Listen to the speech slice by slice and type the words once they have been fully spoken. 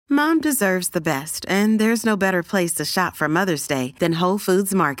Mom deserves the best, and there's no better place to shop for Mother's Day than Whole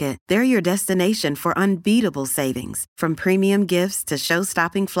Foods Market. They're your destination for unbeatable savings, from premium gifts to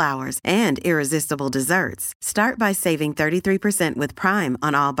show-stopping flowers and irresistible desserts. Start by saving 33% with Prime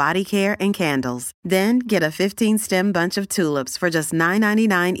on all body care and candles. Then get a 15-stem bunch of tulips for just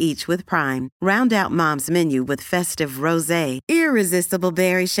 $9.99 each with Prime. Round out Mom's menu with festive rosé, irresistible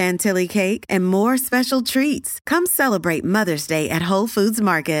berry chantilly cake, and more special treats. Come celebrate Mother's Day at Whole Foods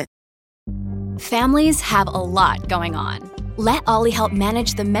Market. Families have a lot going on. Let Ollie help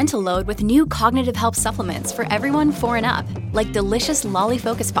manage the mental load with new cognitive help supplements for everyone 4 and up, like delicious Lolly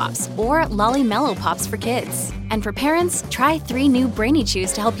Focus Pops or Lolly Mellow Pops for kids. And for parents, try 3 new Brainy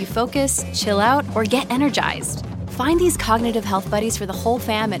Chews to help you focus, chill out, or get energized. Find these cognitive health buddies for the whole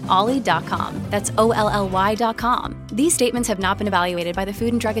fam at ollie.com. That's OLLY.com. These statements have not been evaluated by the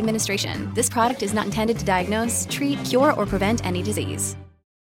Food and Drug Administration. This product is not intended to diagnose, treat, cure, or prevent any disease.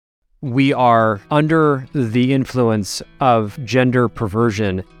 We are under the influence of gender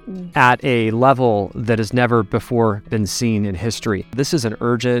perversion at a level that has never before been seen in history. This is an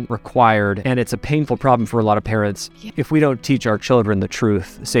urgent, required, and it's a painful problem for a lot of parents. Yeah. If we don't teach our children the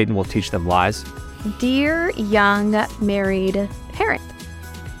truth, Satan will teach them lies. Dear young married parent,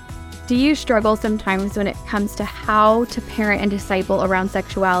 do you struggle sometimes when it comes to how to parent and disciple around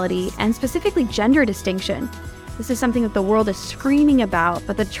sexuality and specifically gender distinction? This is something that the world is screaming about,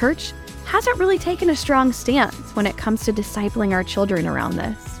 but the church hasn't really taken a strong stance when it comes to discipling our children around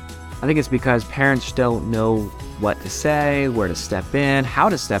this. I think it's because parents don't know what to say, where to step in, how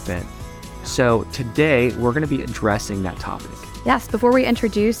to step in. So today, we're going to be addressing that topic. Yes, before we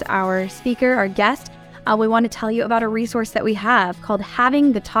introduce our speaker, our guest, we want to tell you about a resource that we have called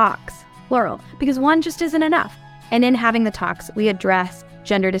Having the Talks, plural, because one just isn't enough. And in Having the Talks, we address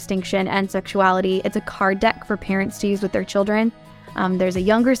gender distinction and sexuality. It's a card deck for parents to use with their children. There's a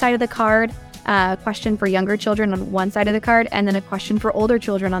younger side of the card, a question for younger children on one side of the card, and then a question for older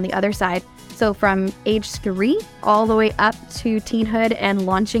children on the other side. So from age 3 all the way up to teenhood and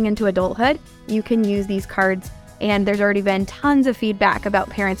launching into adulthood, you can use these cards. And there's already been tons of feedback about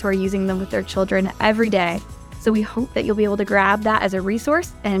parents who are using them with their children every day. So we hope that you'll be able to grab that as a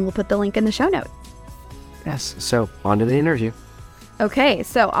resource, and we'll put the link in the show notes. Yes, so on to the interview. Okay,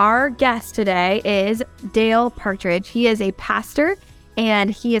 so our guest today is Dale Partridge. He is a pastor,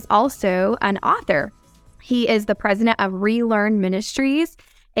 and he is also an author. He is the president of Relearn Ministries,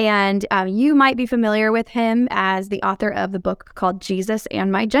 and you might be familiar with him as the author of the book called Jesus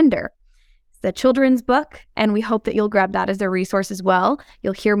and My Gender. It's a children's book, and we hope that you'll grab that as a resource as well.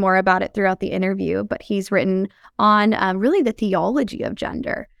 You'll hear more about it throughout the interview, but he's written on really the theology of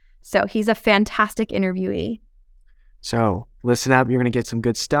gender. So he's a fantastic interviewee. So listen up, you're going to get some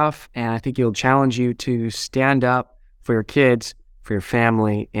good stuff, and I think it'll challenge you to stand up for your kids, for your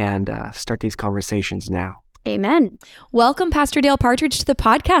family, and start these conversations now. Amen. Welcome, Pastor Dale Partridge, to the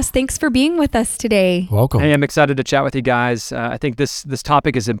podcast. Thanks for being with us today. Welcome. Hey, I'm excited to chat with you guys. I think this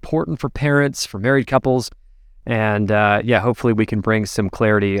topic is important for parents, for married couples, and hopefully we can bring some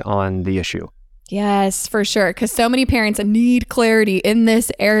clarity on the issue. Yes, for sure, because so many parents need clarity in this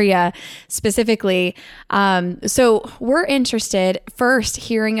area specifically. So we're interested first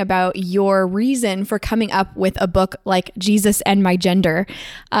hearing about your reason for coming up with a book like Jesus and My Gender.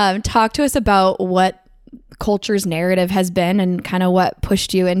 Talk to us about what culture's narrative has been and kind of what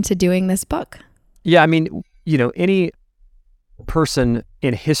pushed you into doing this book. Yeah, I mean, any person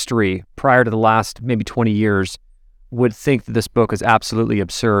in history prior to the last maybe 20 years would think that this book is absolutely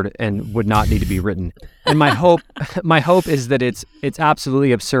absurd and would not need to be written. And my hope is that it's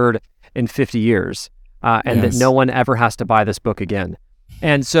absolutely absurd in 50 years, and that no one ever has to buy this book again.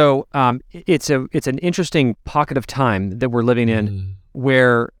 And so it's an interesting pocket of time that we're living in,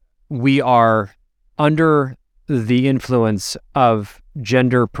 where we are under the influence of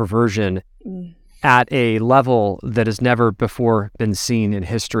gender perversion at a level that has never before been seen in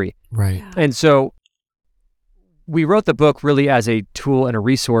history. Right. Yeah. And so we wrote the book really as a tool and a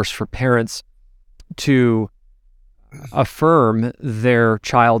resource for parents to affirm their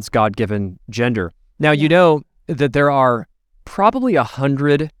child's God-given gender. Now, you know that there are probably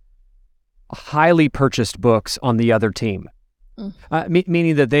 100 highly purchased books on the other team,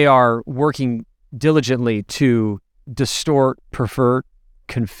 meaning that they are working diligently to distort, pervert,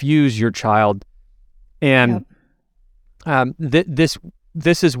 confuse your child. And this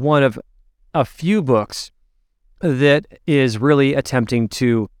is one of a few books that is really attempting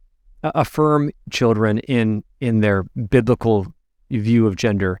to affirm children in their biblical view of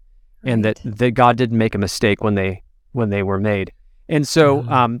gender, and that God didn't make a mistake when they were made. And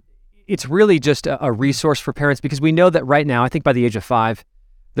so it's really just a resource for parents, because we know that right now, I think by the age of 5,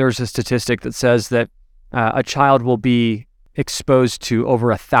 there's a statistic that says that a child will be exposed to over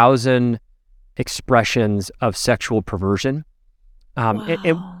 1,000 expressions of sexual perversion,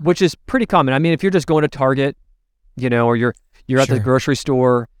 which is pretty common. I mean, if you're just going to Target, or you're at the grocery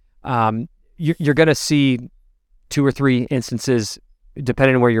store, you're going to see 2 or 3 instances,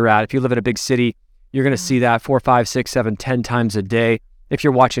 depending on where you're at. If you live in a big city, you're going to see that 4, 5, 6, 7, 10 times a day. If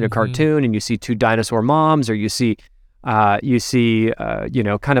you're watching a cartoon and you see 2 dinosaur moms, or you see kind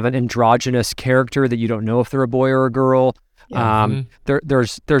of an androgynous character that you don't know if they're a boy or a girl.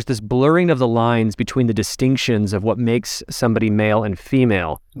 There's this blurring of the lines between the distinctions of what makes somebody male and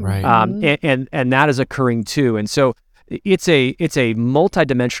female, right? And that is occurring too. And so it's a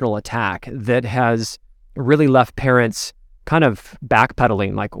multidimensional attack that has really left parents kind of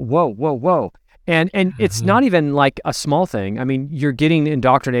backpedaling, like whoa. And it's not even like a small thing. I mean, you're getting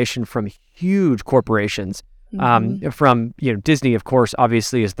indoctrination from huge corporations. From Disney, of course,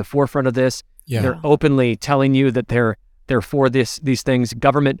 obviously is the forefront of this. They're openly telling you that they're for these things.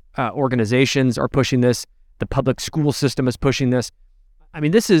 Government organizations are pushing this. The public school system is pushing this. I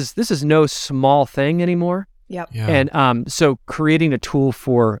mean, this is no small thing anymore. Yep. Yeah. And so creating a tool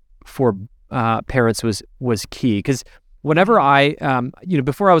for parents was key, because whenever I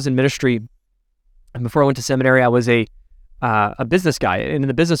before I was in ministry and before I went to seminary, I was a business guy, and in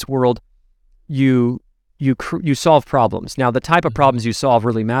the business world, you solve problems. Now, the type of problems you solve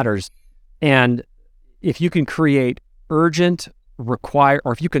really matters. And if you can create if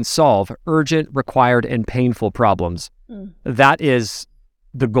you can solve urgent, required, and painful problems, that is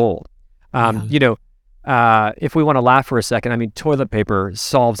the goal. If we want to laugh for a second, I mean, toilet paper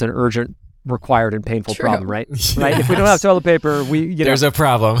solves an urgent, required, and painful problem, right? Yes. Right? If we don't have toilet paper, there's a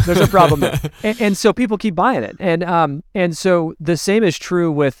problem. There's a problem there. And so people keep buying it. And so the same is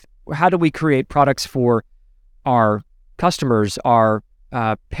true with how do we create products for our customers, our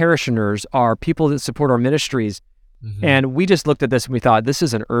parishioners, our people that support our ministries. And we just looked at this and we thought, this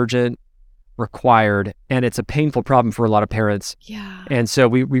is an urgent, required, and it's a painful problem for a lot of parents. Yeah. And so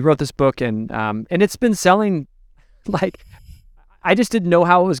we wrote this book, and it's been selling like, I just didn't know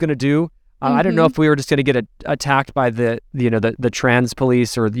how it was going to do. I didn't know if we were just going to get attacked by the trans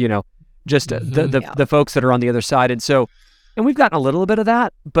police, or the folks that are on the other side. And we've gotten a little bit of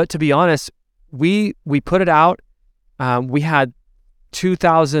that, but to be honest, we put it out. We had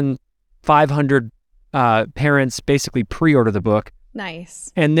 2,500 parents basically pre-order the book.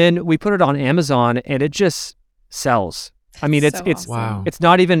 Nice. And then we put it on Amazon, and it just sells. I mean, it's wow. It's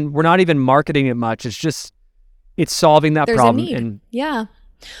not even, we're not even marketing it much. It's just, it's solving that There's problem. a need.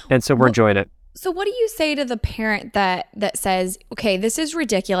 And so we're enjoying it. So what do you say to the parent that says, okay, this is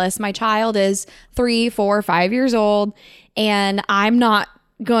ridiculous. My child is 3, 4, 5 years old, and I'm not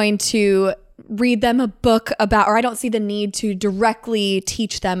going to read them a book about, or I don't see the need to directly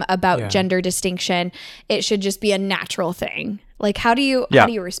teach them about gender distinction. It should just be a natural thing. Like, how do you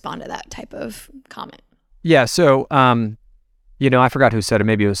respond to that type of comment? Yeah. So, I forgot who said it.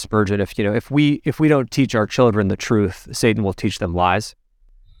 Maybe it was Spurgeon. If we don't teach our children the truth, Satan will teach them lies.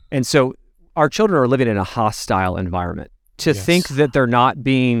 And so our children are living in a hostile environment. To think that they're not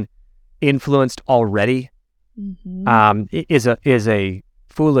being influenced already is a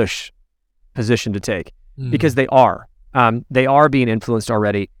foolish position to take, because they are. They are being influenced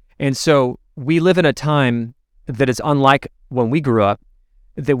already. And so we live in a time that is unlike when we grew up,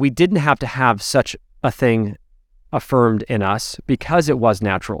 that we didn't have to have such a thing affirmed in us because it was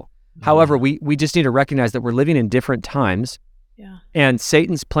natural. However, we just need to recognize that we're living in different times, and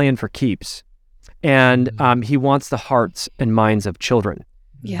Satan's playing for keeps. And he wants the hearts and minds of children.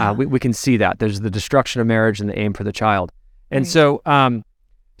 We can see that. There's the destruction of marriage and the aim for the child. And so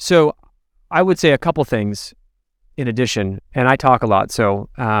I would say a couple things in addition, and I talk a lot, so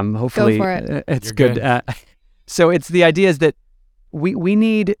hopefully it's You're good. So it's the idea is that we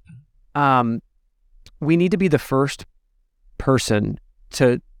need to be the first person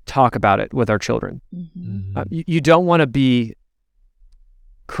to talk about it with our children. You don't want to be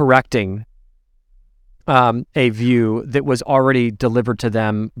correcting a view that was already delivered to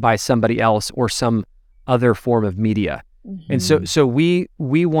them by somebody else or some other form of media. And so we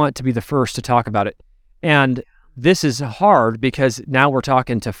want to be the first to talk about it. And this is hard because now we're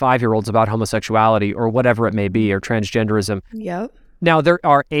talking to 5-year-olds about homosexuality or whatever it may be, or transgenderism. Yep. Now, there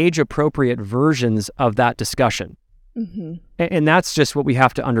are age-appropriate versions of that discussion. And that's just what we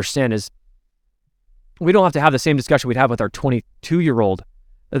have to understand is we don't have to have the same discussion we'd have with our 22-year-old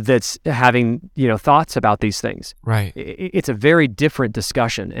that's having, thoughts about these things. Right. It's a very different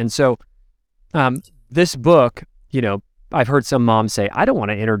discussion. And so this book, I've heard some moms say, I don't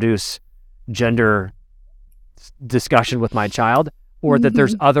want to introduce gender discussion with my child. or that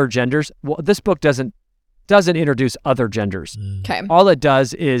there's other genders. Well, this book doesn't introduce other genders. Okay. All it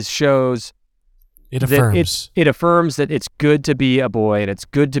does is shows It affirms. It affirms that it's good to be a boy and it's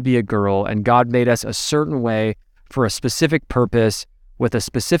good to be a girl, and God made us a certain way for a specific purpose with a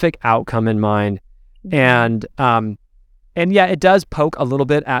specific outcome in mind. And yeah, it does poke a little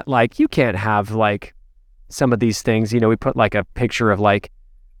bit at like, you can't have like some of these things. We put like a picture of like,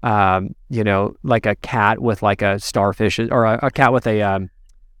 like a cat with like a starfish, or a cat with a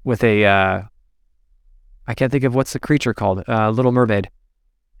I can't think of what's the creature called, Little Mermaid.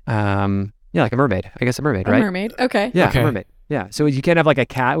 Yeah, like a mermaid. I guess a mermaid, right? A mermaid. Okay. Yeah, Okay. a mermaid. Yeah. So you can't have like a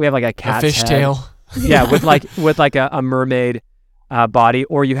cat. We have like a cat's A fishtail. head. Yeah, with like a mermaid body,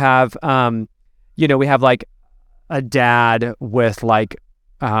 or you have we have like a dad with like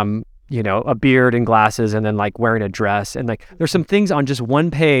a beard and glasses, and then like wearing a dress, and like there's some things on just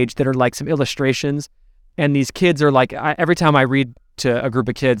one page that are like some illustrations, and these kids are like, every time I read to a group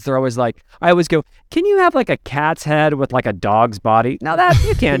of kids, they're always like, I always go, can you have like a cat's head with like a dog's body? No, that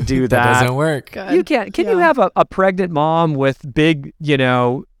you can't do that. That doesn't work. Good. You can't. Can you have a pregnant mom with big,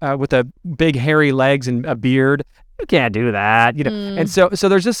 with a big hairy legs and a beard? You can't do that. And so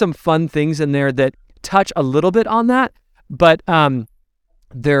there's just some fun things in there that touch a little bit on that, but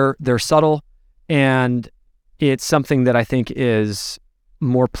they're subtle, and it's something that I think is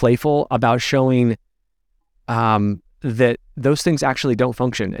more playful about showing that those things actually don't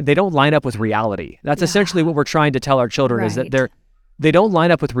function. They don't line up with reality. That's essentially what we're trying to tell our children, is that they don't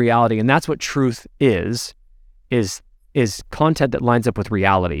line up with reality, and that's what truth is content that lines up with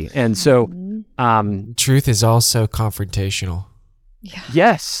reality. And so Truth is also confrontational. Yeah.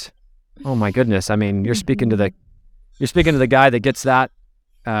 yes. Oh my goodness. I mean, you're speaking to the guy that gets that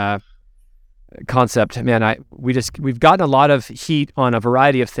concept. Man, we've gotten a lot of heat on a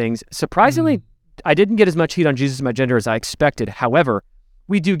variety of things. Surprisingly, I didn't get as much heat on Jesus and my gender as I expected. However,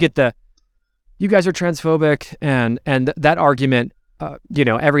 we do get you guys are transphobic and that argument,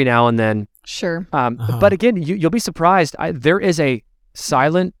 every now and then. Sure. But again, you'll be surprised. There is a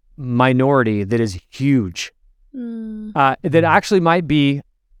silent minority that is huge, that actually might be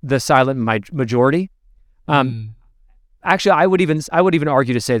the silent majority. Actually, I would even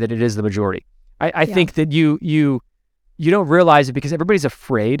argue to say that it is the majority. I think that you don't realize it because everybody's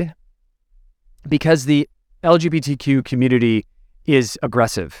afraid, because the LGBTQ community is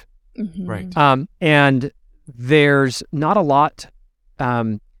aggressive. Right. And there's not a lot.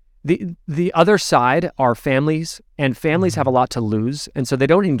 The other side are families, and families have a lot to lose, and so they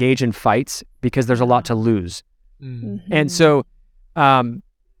don't engage in fights because there's a lot to lose. And so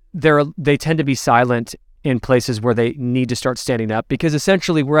they tend to be silent in places where they need to start standing up, because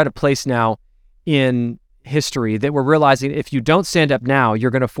essentially we're at a place now in history that we're realizing if you don't stand up now,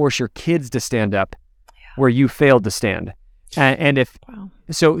 you're going to force your kids to stand up where you failed to stand. And if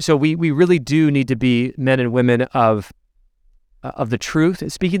so we really do need to be men and women of the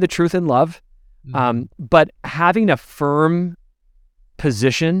truth, speaking the truth in love, but having a firm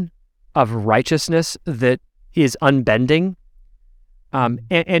position of righteousness that is unbending.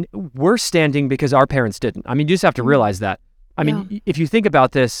 And we're standing because our parents didn't. I mean, you just have to realize that. I mean, if you think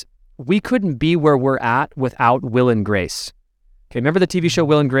about this, we couldn't be where we're at without Will and Grace. Okay, remember the TV show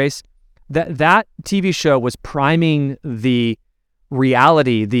Will and Grace? That TV show was priming the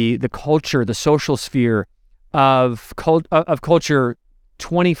reality, the culture, the social sphere of culture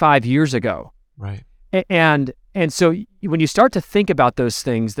 25 years ago. Right. And so when you start to think about those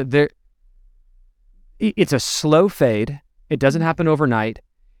things, it's a slow fade. It doesn't happen overnight,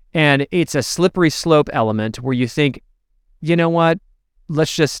 and it's a slippery slope element where you think, you know what,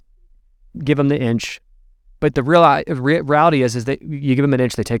 let's just give them the inch. But the reality is that you give them an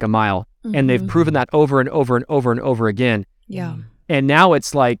inch, they take a mile, and they've proven that over and over and over and over again. Yeah. And now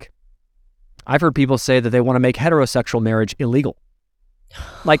it's like, I've heard people say that they want to make heterosexual marriage illegal.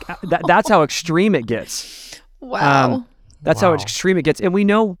 Like that's how extreme it gets. Wow. That's how extreme it gets. And we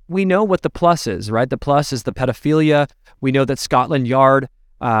know what the plus is, right? The plus is the pedophilia. We know that Scotland Yard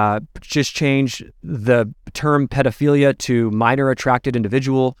just changed the term pedophilia to minor attracted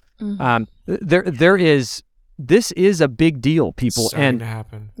individual. This is a big deal, people. Starting to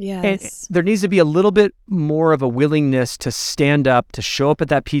happen. Yes. And there needs to be a little bit more of a willingness to stand up, to show up at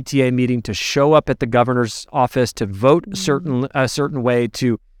that PTA meeting, to show up at the governor's office, to vote a certain way,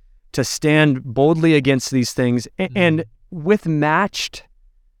 to stand boldly against these things, and with matched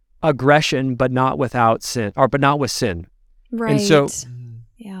aggression, but not without sin, but not with sin. Right. And so,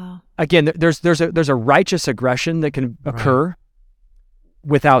 again, there's a righteous aggression that can occur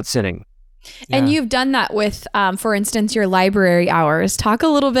without sinning. And you've done that with, for instance, your library hours. Talk a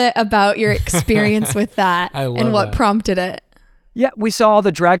little bit about your experience with that and what prompted it. Yeah, we saw all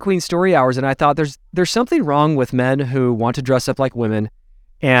the drag queen story hours, and I thought there's something wrong with men who want to dress up like women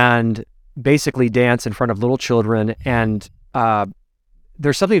and basically dance in front of little children, and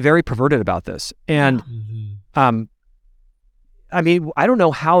there's something very perverted about this. And I mean, I don't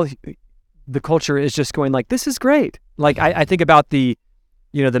know how the culture is just going like, this is great. Like I think about the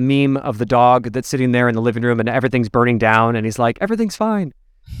meme of the dog that's sitting there in the living room and everything's burning down, and he's like, everything's fine.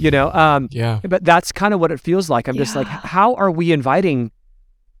 But that's kind of what it feels like. I'm just like, how are we inviting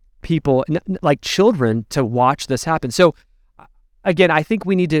people, like children, to watch this happen? So again, I think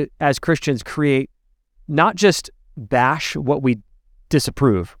we need to, as Christians, create, not just bash what we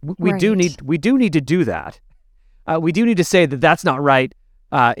disapprove. We do need to do that. We do need to say that that's not right.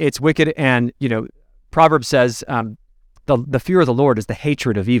 It's wicked. And, Proverbs says, the fear of the Lord is the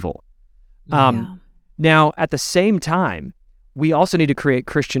hatred of evil. Now, at the same time, we also need to create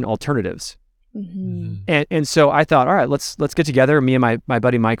Christian alternatives. And so I thought, all right, let's get together. Me and my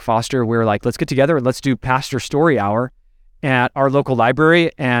buddy Mike Foster, we were like, let's get together and let's do Pastor Story Hour at our local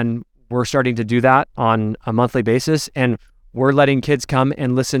library. And we're starting to do that on a monthly basis. And we're letting kids come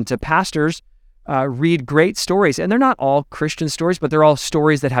and listen to pastors read great stories. And they're not all Christian stories, but they're all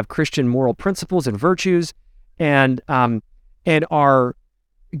stories that have Christian moral principles and virtues, and are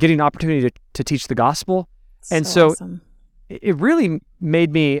getting an opportunity to teach the gospel. And so awesome. It really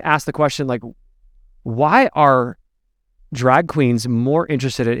made me ask the question, like, why are drag queens more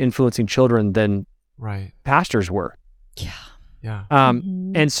interested in influencing children than pastors were? Yeah.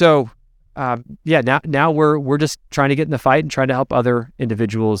 And so, now we're just trying to get in the fight and trying to help other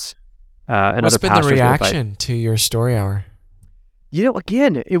individuals and What's other been pastors. the reaction to your story hour?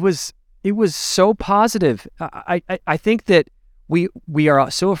 Again, it was so positive. I think that we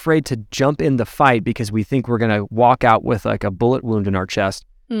are so afraid to jump in the fight because we think we're going to walk out with like a bullet wound in our chest.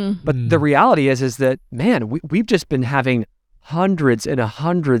 But the reality is that, man, we've just been having hundreds and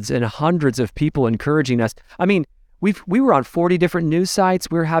hundreds and hundreds of people encouraging us. I mean, we were on 40 different news sites.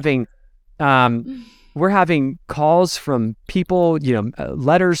 We're having calls from people,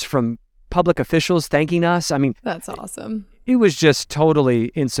 letters from public officials thanking us. I mean, that's awesome. It was just totally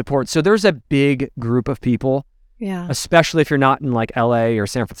in support. So there's a big group of people, especially if you're not in like LA or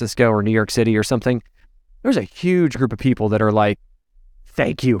San Francisco or New York City or something. There's a huge group of people that are like,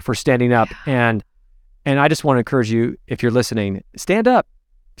 thank you for standing up. And I just want to encourage you, if you're listening, stand up.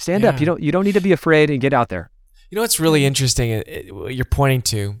 You don't need to be afraid, and get out there. What's really interesting, what you're pointing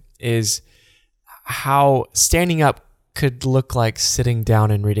to, is how standing up could look like sitting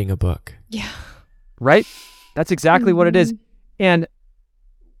down and reading a book. Yeah. Right? That's exactly what it is. And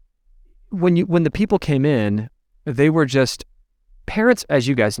when the people came in, they were just parents, as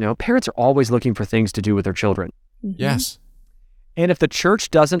you guys know, parents are always looking for things to do with their children. Yes. And if the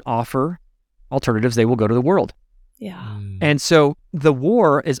church doesn't offer alternatives, they will go to the world. Yeah. And so the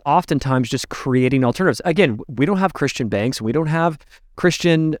war is oftentimes just creating alternatives. Again, we don't have Christian banks. We don't have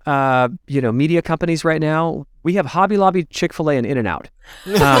Christian, media companies right now. We have Hobby Lobby, Chick-fil-A, and In-N-Out,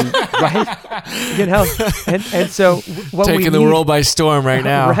 right? And so what taking the world by storm right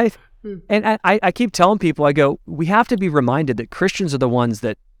now, right? And I keep telling people, I go, we have to be reminded that Christians are the ones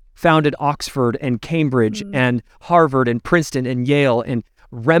that founded Oxford and Cambridge and Harvard and Princeton and Yale and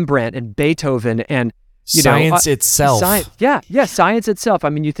Rembrandt and Beethoven and science itself. Science itself. I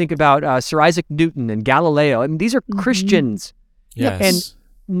mean, you think about Sir Isaac Newton and Galileo. I mean, these are Christians. Yes. And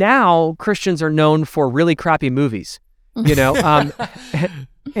now Christians are known for really crappy movies, and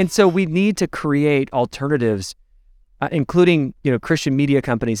so we need to create alternatives, including, Christian media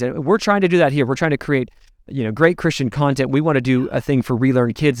companies. And we're trying to do that here. We're trying to create, great Christian content. We want to do a thing for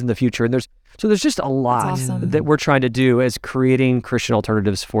Relearn Kids in the future. And there's just a lot that we're trying to do as creating Christian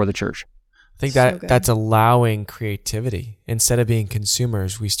alternatives for the church. I think that's allowing creativity. Instead of being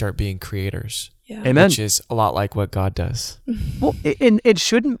consumers, we start being creators. Yeah. Amen. Which is a lot like what God does. Well, it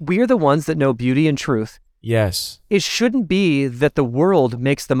shouldn't, we're the ones that know beauty and truth. Yes. It shouldn't be that the world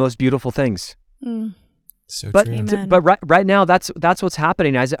makes the most beautiful things. So but, true. But right now, that's what's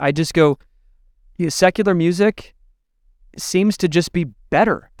happening. I just go, secular music seems to just be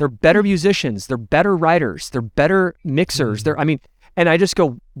better. They're better musicians. They're better writers. They're better mixers. And I just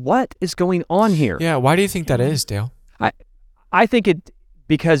go, what is going on here? Yeah. Why do you think that is, Dale? I think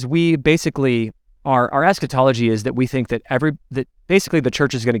because we basically, our eschatology is that we think that that basically the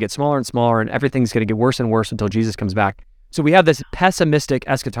church is going to get smaller and smaller and everything's going to get worse and worse until Jesus comes back. So we have this pessimistic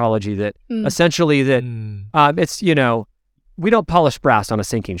eschatology that essentially that it's, we don't polish brass on a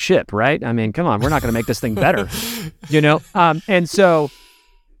sinking ship, right? I mean, come on, we're not going to make this thing better, And so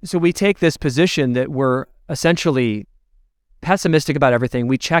we take this position that we're essentially pessimistic about everything.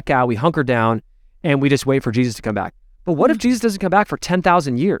 We check out, we hunker down, and we just wait for Jesus to come back. But what if Jesus doesn't come back for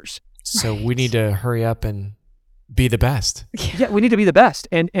 10,000 years? So we need to hurry up and be the best. Yeah, we need to be the best.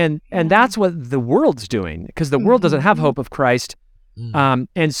 And that's what the world's doing, because the world doesn't have hope of Christ.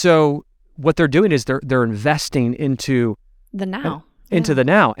 And so what they're doing is they're investing into the now. The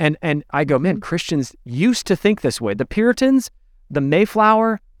now. And I go, man, Christians used to think this way. The Puritans, the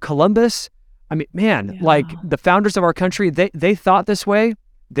Mayflower, Columbus, I mean, man, like the founders of our country, they thought this way.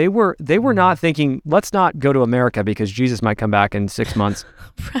 They were not thinking, let's not go to America because Jesus might come back in 6 months.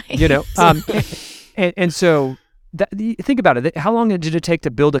 Right. You know, and so think about it. How long did it take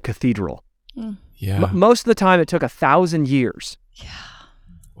to build a cathedral? Yeah. Most of the time, it took 1,000 years. Yeah.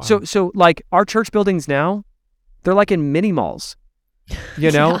 Wow. So like our church buildings now, they're like in mini malls.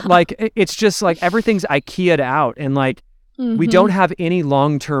 You know, like it's just like everything's IKEA'd out, and like we don't have any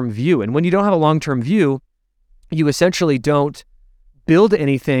long-term view. And when you don't have a long-term view, you essentially don't build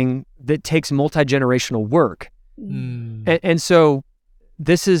anything that takes multi-generational work. And so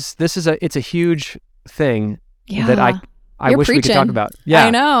it's a huge thing that I wish we could talk about. Yeah, I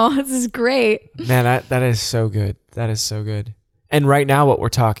know. This is great. Man, that is so good. That is so good. And right now what we're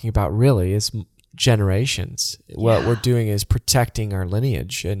talking about really is generations. What we're doing is protecting our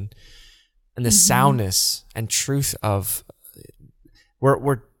lineage and the soundness and truth of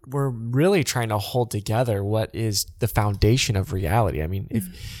we're really trying to hold together what is the foundation of reality. I mean,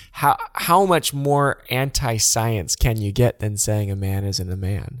 how much more anti-science can you get than saying a man isn't a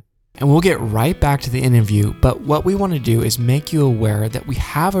man? And we'll get right back to the interview, but what we want to do is make you aware that we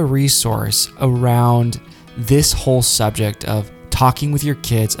have a resource around this whole subject of talking with your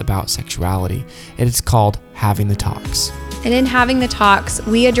kids about sexuality. And it's called Having the Talks. And in Having the Talks,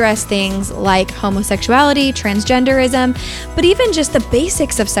 we address things like homosexuality, transgenderism, but even just the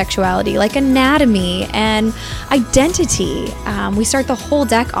basics of sexuality, like anatomy and identity. We start the whole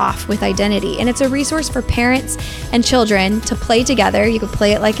deck off with identity, and it's a resource for parents and children to play together. You could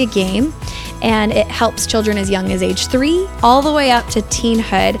play it like a game, and it helps children as young as age 3 all the way up to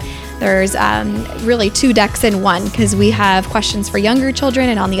teenhood. There's really 2 decks in one, because we have questions for younger children,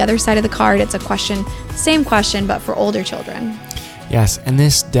 and on the other side of the card, it's a same question, but for older children. Yes, and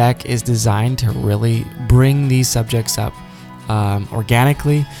this deck is designed to really bring these subjects up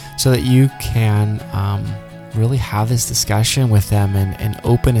organically so that you can really have this discussion with them and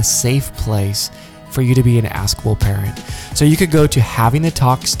open a safe place for you to be an askable parent. So you could go to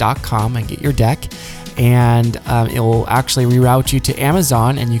havingthetalks.com and get your deck, and it will actually reroute you to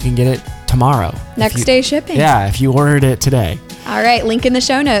Amazon, and you can get it tomorrow. Next day shipping. Yeah, if you ordered it today. All right, link in the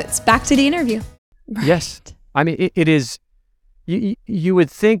show notes. Back to the interview. Right. Yes. I mean, it is, you would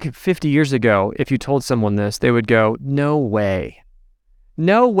think 50 years ago, if you told someone this, they would go, no way.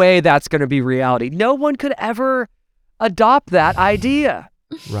 No way that's going to be reality. No one could ever adopt that idea.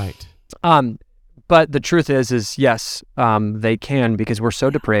 Right. But the truth is yes, they can, because we're so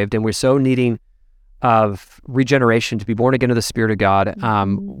depraved and we're so needing of regeneration to be born again of the Spirit of God.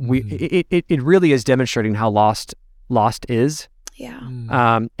 It really is demonstrating how lost is.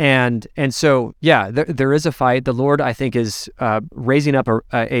 Yeah. And so, there is a fight. The Lord, I think, is raising up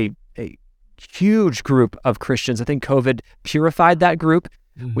a huge group of Christians. I think COVID purified that group.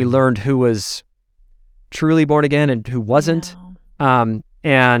 We learned who was truly born again and who wasn't.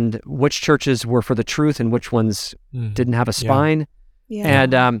 And which churches were for the truth and which ones didn't have a spine.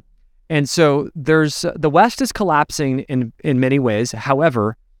 Yeah. And so there's the West is collapsing in many ways.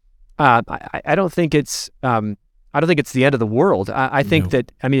 However, I don't think it's the end of the world. I think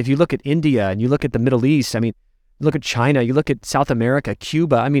that, I mean, if you look at India and you look at the Middle East, I mean, you look at China, you look at South America,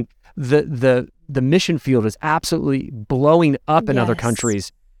 Cuba, I mean, the mission field is absolutely blowing up in other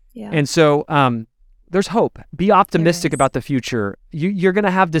countries. Yeah. And so there's hope. Be optimistic about the future. You're going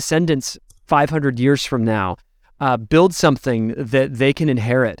to have descendants 500 years from now. Build something that they can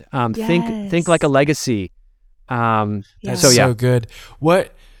inherit. Think like a legacy. That's so good.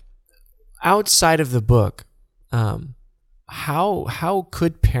 What, outside of the book, how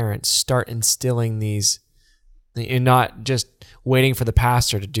could parents start instilling these, and not just waiting for the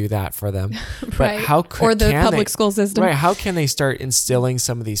pastor to do that for them, but or the public school system, right? How can they start instilling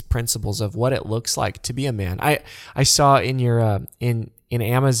some of these principles of what it looks like to be a man? I saw in your in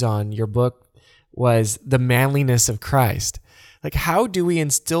Amazon, your book was The Manliness of Christ. Like, how do we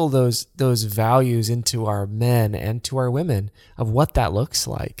instill those values into our men and to our women of what that looks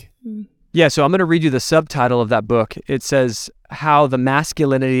like? Yeah, so I'm going to read you the subtitle of that book. It says, How the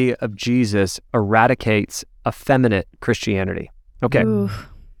Masculinity of Jesus Eradicates Effeminate Christianity. Okay. Ooh.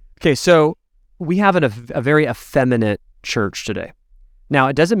 Okay, so we have a very effeminate church today. Now,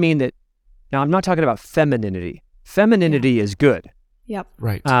 it doesn't mean that, now I'm not talking about femininity. Femininity is good. Yep.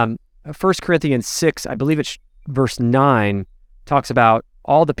 Right. 1 Corinthians 6, I believe it's verse 9 talks about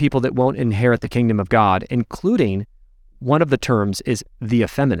all the people that won't inherit the kingdom of God, including one of the terms is the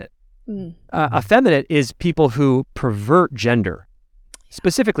effeminate. Effeminate is people who pervert gender,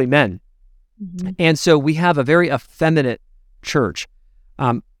 specifically men. And so we have a very effeminate church.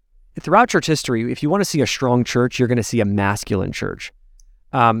 Throughout church history, if you want to see a strong church, you're going to see a masculine church.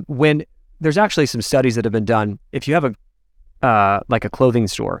 When there's actually some studies that have been done, if you have like a clothing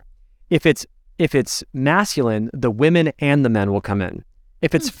store, if it's masculine, the women and the men will come in.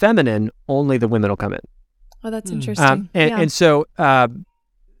 If it's feminine, only the women will come in. Oh, that's interesting. And so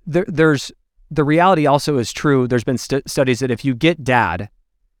there's the reality also is true. There's been studies that if you get dad,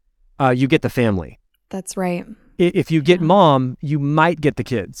 you get the family. That's right. If you get mom, you might get the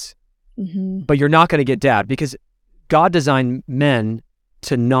kids, but you're not going to get dad because God designed men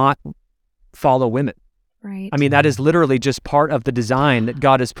to not follow women. Right. I mean, that is literally just part of the design that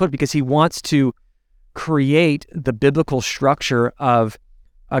God has put because he wants to create the biblical structure of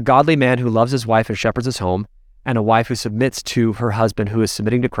a godly man who loves his wife and shepherds his home, and a wife who submits to her husband who is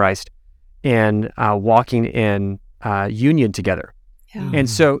submitting to Christ and walking in union together. Yeah. And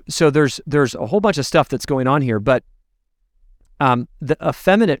so there's a whole bunch of stuff that's going on here, but the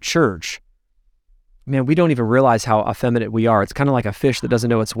effeminate church, man, we don't even realize how effeminate we are. It's kind of like a fish that doesn't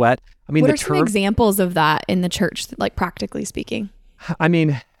know it's wet. I mean, what are some examples of that in the church, like practically speaking? I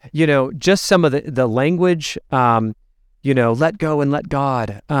mean, just some of the language, let go and let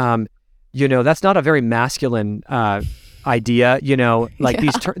God. That's not a very masculine idea. Like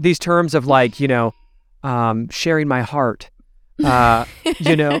these terms of like, sharing my heart. I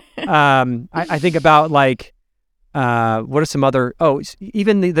think about like, what are some other?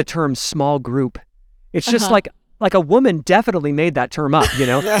 Even the term small group. It's just like a woman definitely made that term up.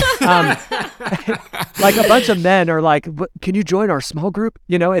 Like a bunch of men are like, can you join our small group?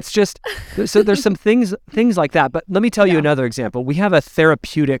 It's just, so there's some things like that. But let me tell you another example. We have a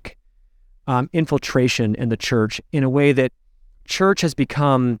therapeutic infiltration in the church in a way that church has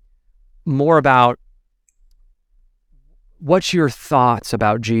become more about what's your thoughts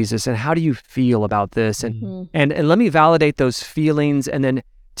about Jesus and how do you feel about this? And let me validate those feelings and then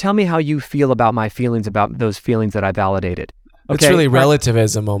tell me how you feel about my feelings about those feelings that I validated. Okay? It's really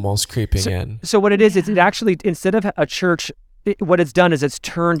relativism almost creeping in. So what it is, it actually, instead of a church, what it's done is it's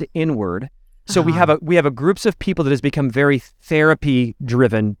turned inward. So we have a groups of people that has become very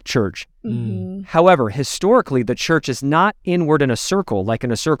therapy-driven church. However, historically, the church is not inward in a circle, like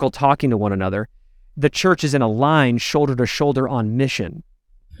in a circle talking to one another. The church is in a line, shoulder to shoulder on mission.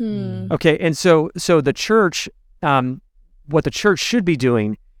 Okay, and so the church, what the church should be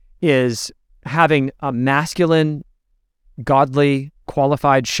doing is having a masculine, godly,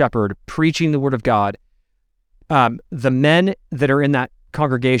 qualified shepherd preaching the word of God. The men that are in that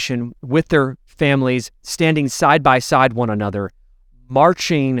congregation with their families standing side by side one another,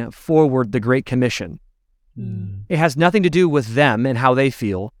 marching forward the Great Commission. It has nothing to do with them and how they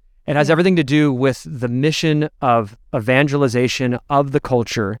feel. It has everything to do with the mission of evangelization of the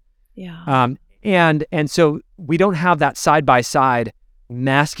culture. And so we don't have that side by side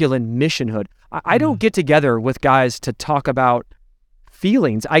masculine missionhood. I don't get together with guys to talk about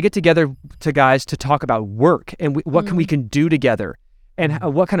feelings. I get together to guys to talk about work and what we can do together and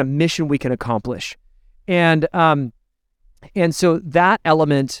what kind of mission we can accomplish. And so that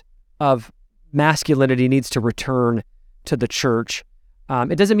element of masculinity needs to return to the church.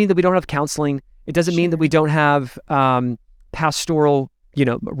 It doesn't mean that we don't have counseling. It doesn't mean that we don't have pastoral,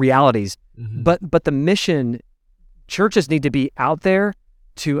 realities. But the mission, churches need to be out there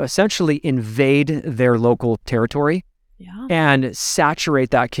to essentially invade their local territory and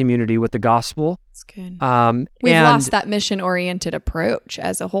saturate that community with the gospel. That's good. We've lost that mission-oriented approach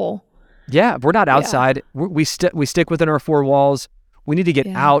as a whole. Yeah, we're not outside. We stick within our four walls. We need to get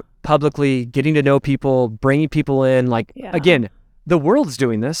out publicly, getting to know people, bringing people in. Again, the world's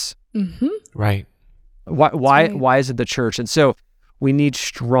doing this. Right. Why is it the church? And so we need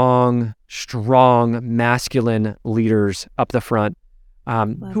strong masculine leaders up the front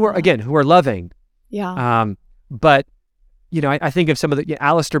who are loving. But I think of some of the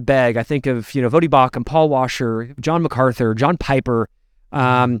Alistair Begg. I think of Voddie Baucham, Paul Washer, John MacArthur, John Piper.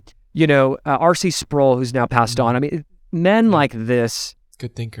 R.C. Sproul, who's now passed on. I mean, men like this,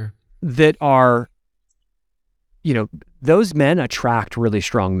 good thinker, that are, those men attract really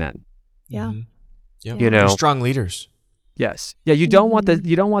strong men. They're strong leaders. Yes. Yeah. You don't want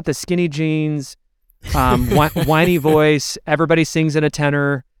the skinny jeans, whiny voice. Everybody sings in a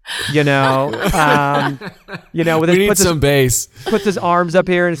tenor. We need some bass. Puts his arms up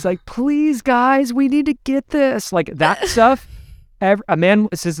here and it's like, please, guys, we need to get this. Like that stuff. A man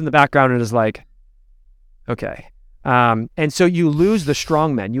sits in the background and is like, Okay. And so you lose the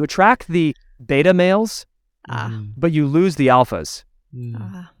strong men. You attract the beta males, but you lose the alphas.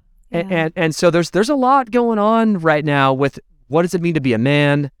 And so there's a lot going on right now with what does it mean to be a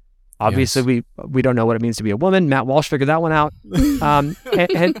man? Obviously, we don't know what it means to be a woman. Matt Walsh figured that one out.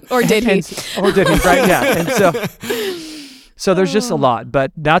 Or did he? Or did he, right? Yeah. And so there's just a lot.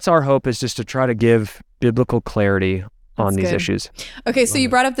 But that's our hope, is just to try to give biblical clarity on these issues. Okay, so you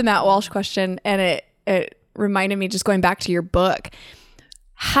brought up the Matt Walsh question, and it reminded me, just going back to your book,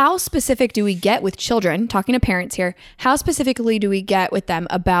 how specific do we get with children, talking to parents here, how specifically do we get with them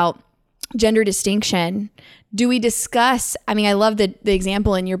about gender distinction? Do we discuss, I mean, I love the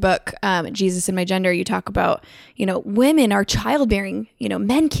example in your book, Jesus and My Gender, you talk about, women are childbearing,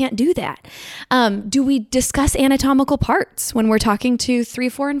 men can't do that. Do we discuss anatomical parts when we're talking to 3,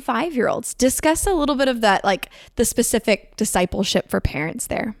 4, and 5-year-olds? Discuss a little bit of that, like the specific discipleship for parents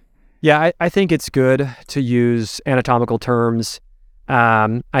there. Yeah, I think it's good to use anatomical terms.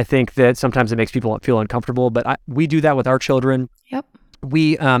 I think that sometimes it makes people feel uncomfortable, but we do that with our children. Yep.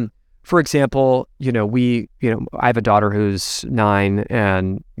 We, for example, I have a daughter who's 9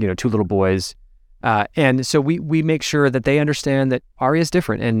 and, 2 little boys. And so we make sure that they understand that Ari is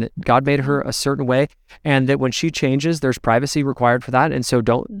different and God made her a certain way, and that when she changes, there's privacy required for that. And so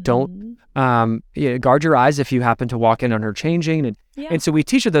don't guard your eyes if you happen to walk in on her changing. And so we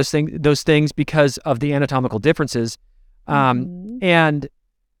teach her those things because of the anatomical differences. And,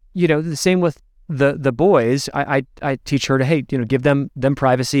 the same with the boys. I teach her to, hey, give them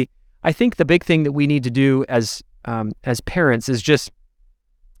privacy. I think the big thing that we need to do as parents is just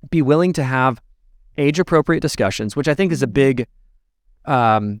be willing to have age-appropriate discussions, which I think is a big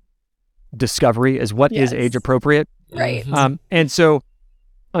discovery, is what is age-appropriate. Right. And so,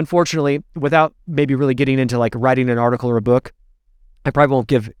 unfortunately, without maybe really getting into like writing an article or a book, I probably won't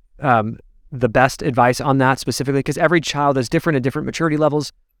give the best advice on that specifically, because every child is different at different maturity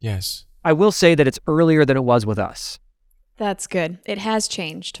levels. Yes. I will say that it's earlier than it was with us. That's good. It has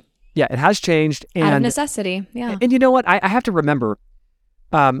changed. Yeah, it has changed. And, out of necessity. Yeah. And you know what? I have to remember,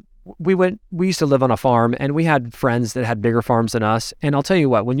 we used to live on a farm, and we had friends that had bigger farms than us. And I'll tell you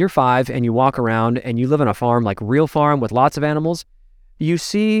what, when you're 5 and you walk around and you live on a farm, like real farm with lots of animals, you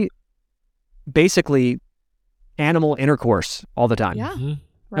see basically animal intercourse all the time. Yeah. Mm-hmm.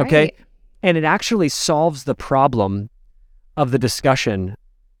 Right. Okay. And it actually solves the problem of the discussion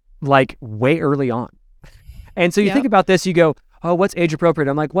like way early on. And so you think about this, you go, oh, what's age appropriate?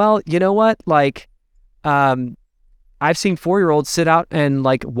 I'm like, well, you know what? Like, I've seen 4-year-olds sit out and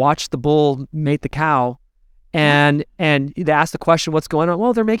like watch the bull mate the cow, and they ask the question, what's going on?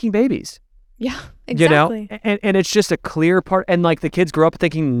 Well, they're making babies. Yeah, exactly. And it's just a clear part. And like the kids grow up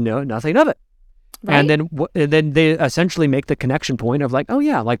thinking, no, nothing of it. Right. And then they essentially make the connection point of like, oh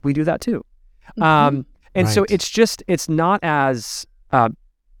yeah, like we do that too. So it's not as,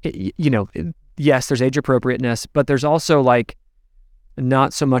 yes, there's age appropriateness, but there's also like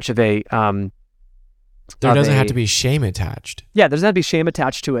not so much of a, there doesn't have to be shame attached. Yeah, there doesn't have to be shame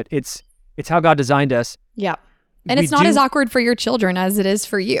attached to it. It's how God designed us. Yeah. And it's not as awkward for your children as it is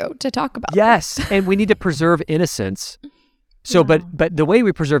for you to talk about. Yes. And we need to preserve innocence. So, but the way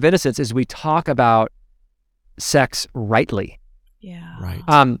we preserve innocence is we talk about sex rightly. Yeah.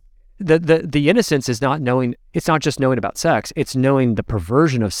 Right. The innocence is not knowing, it's not just knowing about sex, it's knowing the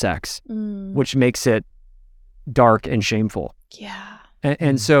perversion of sex, which makes it dark and shameful. Yeah.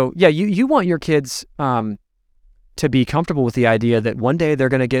 And so, yeah, you want your kids to be comfortable with the idea that one day they're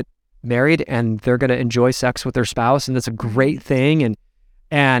going to get married and they're going to enjoy sex with their spouse, and that's a great thing.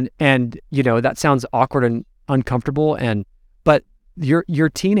 And that sounds awkward and uncomfortable, but your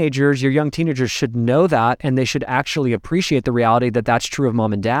young teenagers should know that, and they should actually appreciate the reality that that's true of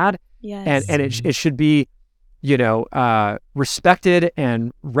mom and dad. Yes. And it should be, respected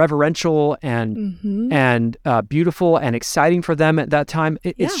and reverential and beautiful and exciting for them at that time.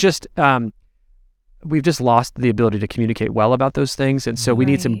 It's just, we've just lost the ability to communicate well about those things. And so we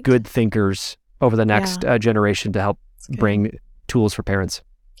need some good thinkers over the next generation to help bring tools for parents.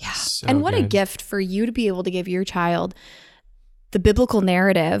 Yeah. So and what a gift for you to be able to give your child the biblical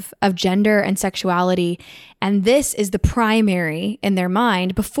narrative of gender and sexuality. And this is the primary in their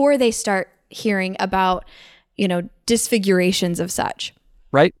mind before they start hearing about, disfigurations of such.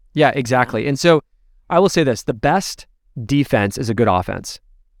 Right? Yeah, exactly. And so I will say this, the best defense is a good offense.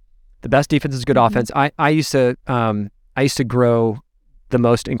 The best defense is good offense. I used to grow the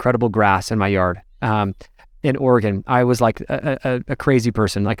most incredible grass in my yard. In Oregon, I was like a crazy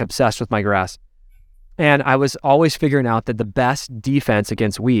person, like obsessed with my grass. And I was always figuring out that the best defense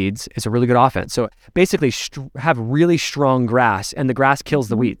against weeds is a really good offense. So basically have really strong grass, and the grass kills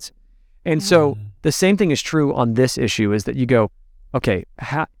the weeds. And so the same thing is true on this issue, is that you go, okay,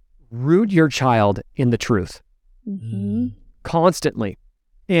 root your child in the truth constantly.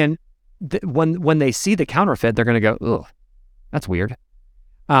 And when they see the counterfeit, they're going to go, ugh, that's weird.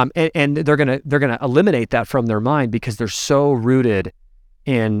 And they're going to eliminate that from their mind because they're so rooted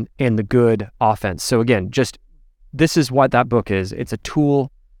in the good offense. So again, this is what that book is. It's a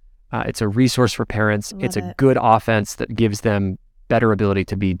tool. It's a resource for parents. It's a good offense that gives them better ability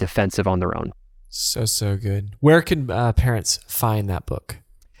to be defensive on their own. So good. Where can parents find that book?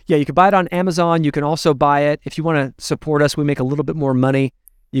 Yeah, you can buy it on Amazon. You can also buy it. If you want to support us, we make a little bit more money.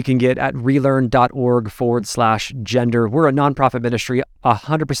 You can get at relearn.org/gender. We're a nonprofit ministry.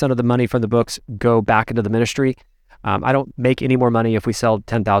 100% of the money from the books go back into the ministry. I don't make any more money if we sell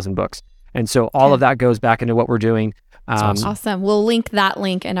 10,000 books. And so all of that goes back into what we're doing. Awesome. We'll link that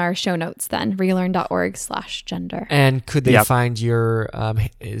link in our show notes then, relearn.org/gender. And could they find your,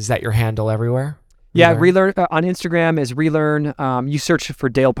 is that your handle everywhere? Yeah, Relearn on Instagram is Relearn. You search for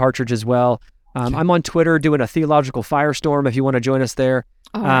Dale Partridge as well. I'm on Twitter doing a theological firestorm if you want to join us there.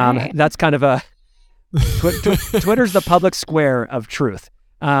 Right. That's kind of a, Twitter's the public square of truth.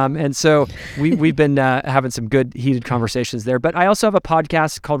 And so we've been having some good heated conversations there. But I also have a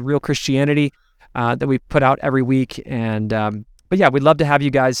podcast called Real Christianity that we put out every week. And but yeah, we'd love to have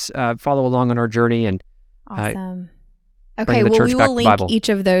you guys follow along on our journey. And awesome. Okay, well, we will link each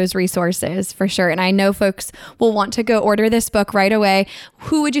of those resources for sure. And I know folks will want to go order this book right away.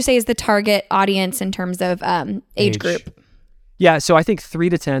 Who would you say is the target audience in terms of age group? Yeah, so I think 3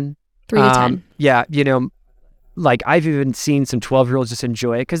 to 10. 3 to 10. Yeah, like I've even seen some 12-year-olds just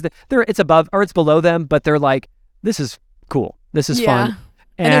enjoy it because it's above or it's below them, but they're like, this is cool. This is fun.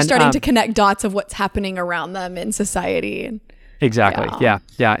 And they're starting to connect dots of what's happening around them in society. Exactly. Yeah.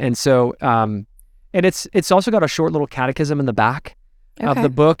 And so, and it's also got a short little catechism in the back of the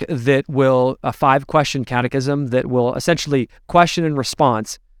book that will, a 5-question catechism that will essentially question and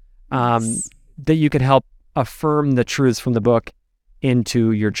response that you can help affirm the truths from the book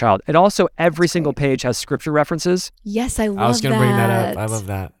into your child. And also every single page has scripture references. Yes, I love that. I was going to bring that up. I love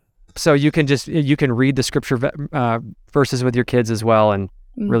that. So you can read the scripture verses with your kids as well and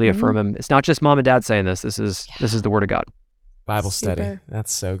really affirm them. It's not just mom and dad saying this. This is the word of God. Bible study.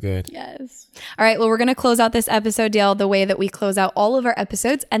 That's so good. Yes. All right. Well, we're going to close out this episode, Dale, the way that we close out all of our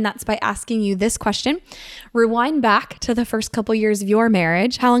episodes. And that's by asking you this question. Rewind back to the first couple years of your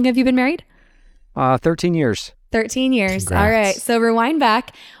marriage. How long have you been married? 13 years. 13 years. Congrats. All right. So rewind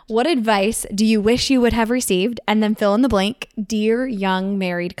back. What advice do you wish you would have received? And then fill in the blank. Dear young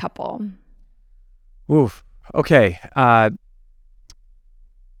married couple. Oof. Okay.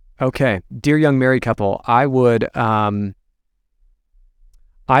 Dear young married couple, I would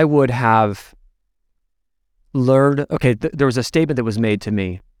have learned, there was a statement that was made to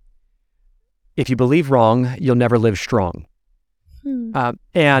me. If you believe wrong, you'll never live strong.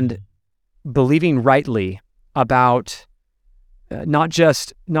 And believing rightly about not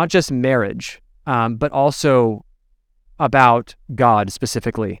just marriage, but also about God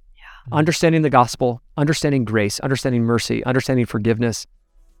specifically. Yeah. Understanding the gospel, understanding grace, understanding mercy, understanding forgiveness.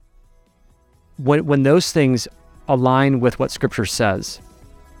 When those things align with what Scripture says,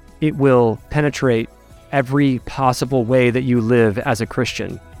 it will penetrate every possible way that you live as a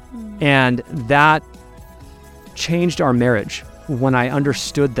Christian. And that changed our marriage when I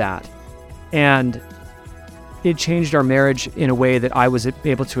understood that. And it changed our marriage in a way that I was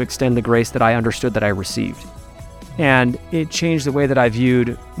able to extend the grace that I understood that I received. And it changed the way that I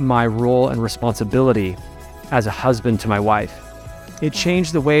viewed my role and responsibility as a husband to my wife. It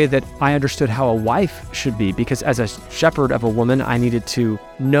changed the way that I understood how a wife should be, because as a shepherd of a woman, I needed to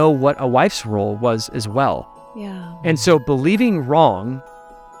know what a wife's role was as well. Yeah. And so believing wrong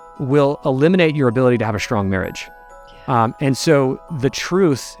will eliminate your ability to have a strong marriage. And so the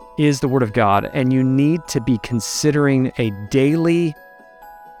truth is the Word of God, and you need to be considering a daily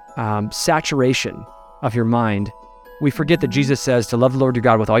saturation of your mind. We forget that Jesus says to love the Lord your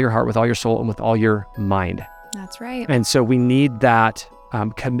God with all your heart, with all your soul, and with all your mind. That's right. And so we need that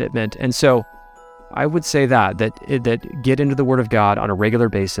commitment. And so I would say that get into the Word of God on a regular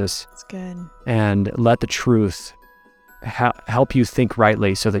basis. That's good. And let the truth help you think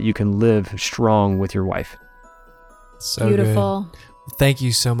rightly so that you can live strong with your wife. So beautiful. Good. Thank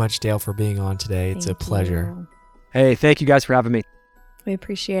you so much, Dale, for being on today. It's a pleasure. Hey, thank you guys for having me. We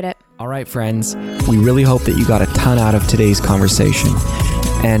appreciate it. All right, friends. We really hope that you got a ton out of today's conversation.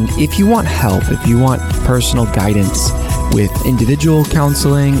 And if you want help, if you want personal guidance with individual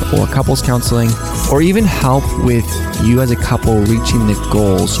counseling or couples counseling, or even help with you as a couple reaching the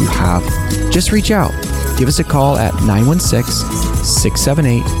goals you have, just reach out. Give us a call at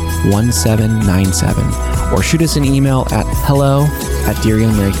 916-678 1797 or shoot us an email at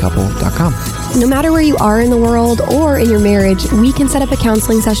hello@dearyoungmarriedcouple.com. No matter where you are in the world or in your marriage, we can set up a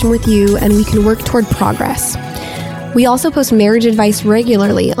counseling session with you and we can work toward progress. We also post marriage advice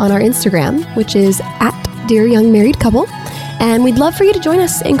regularly on our Instagram, which is @DearYoungMarriedCouple, and we'd love for you to join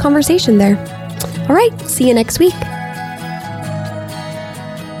us in conversation there. All right, see you next week.